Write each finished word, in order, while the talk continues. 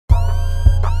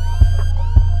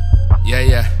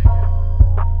Yeah.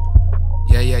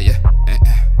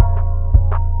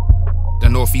 The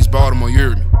Northeast Baltimore, you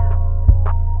heard me.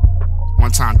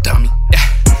 One time, dummy. Yeah.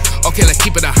 Okay, let's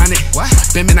keep it 100. What?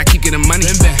 Ben, I keep getting money.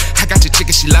 Ben. I got your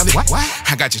chicken, she love it. What?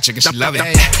 I got your chicken, she love it.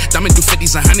 Thumbing through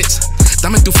 50s and 100s.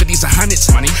 Thumbing through 50s and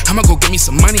 100s. Money. I'ma go get me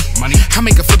some money. I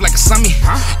make a flip like a summy.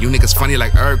 You niggas funny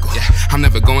like Urkel. Yeah. I'm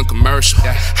never going commercial.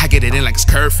 Yeah. I get it in like it's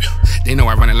curfew. They know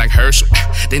I run it like Herschel.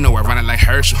 They know I run it like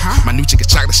Herschel. My new chicken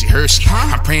chocolate, she Hershey.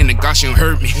 I'm praying to God she don't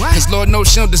hurt me. Cause Lord knows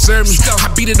she don't deserve me.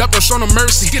 I beat it up, don't show no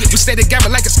mercy. We stay together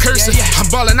like it's cursing. I'm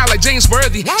balling out like James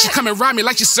Worthy. She come and ride me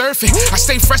like she's surfing. I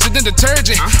stay fresher than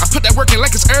detergent. I put that work in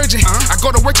like it's urgent. I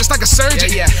go to work just like a surgeon.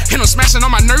 And I'm smashing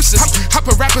on my nurses. I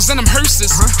put rappers in them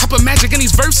hearses. I put magic in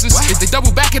these verses. If they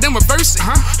double back it, then reverse it.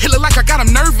 It look like I got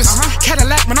them nervous.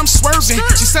 Cadillac when I'm swerving.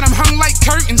 She said I'm hung like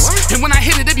curtains. And when I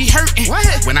hit it, it be hurting.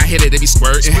 When I hit it, it be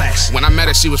squirting. When I met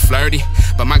her, she was flirty.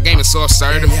 But my game is so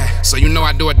assertive. So you know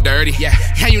I do it dirty. Yeah,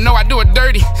 you know I do it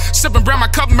dirty. Sipping brown, my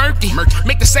cup murky.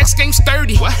 Make the sex game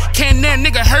sturdy. Can't that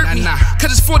nigga hurt me?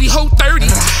 Cause it's 40 whole 30.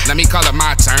 Let me call up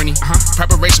my attorney.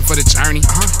 Preparation for the journey.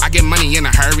 I get money in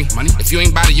a hurry. If you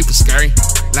ain't bout it, you can scurry.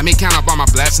 Let me count up all my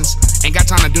blessings. Ain't got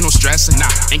time to do no stressing.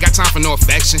 Ain't got time for no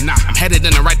affection. I'm headed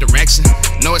in the right direction.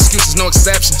 No excuses, no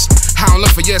exceptions. I don't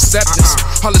look for your acceptance.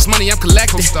 All this money I'm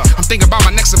collecting. I'm thinking about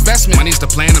my next investment. Money's the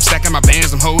plan. I'm stacking my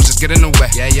bands. Them hoes just get in the way.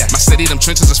 My city, them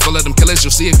trenches is full of them killers.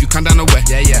 You'll see if you come down the way.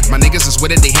 My niggas is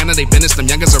with it. They handle they business. Them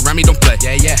youngers around me don't play.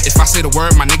 If I say the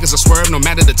word, my niggas will swerve no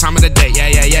matter the time of the day.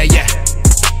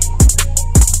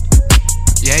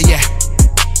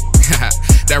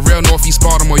 That real Northeast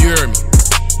Baltimore, you heard me.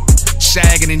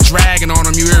 Shagging and dragging on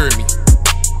them, you heard me.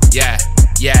 Yeah.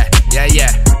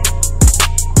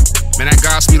 Man, that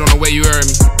Godspeed on the way, you heard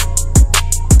me.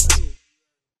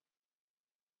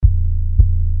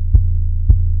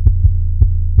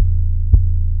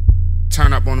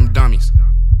 Turn up on them dummies.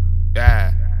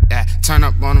 Yeah. Turn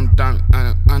up on them dummies.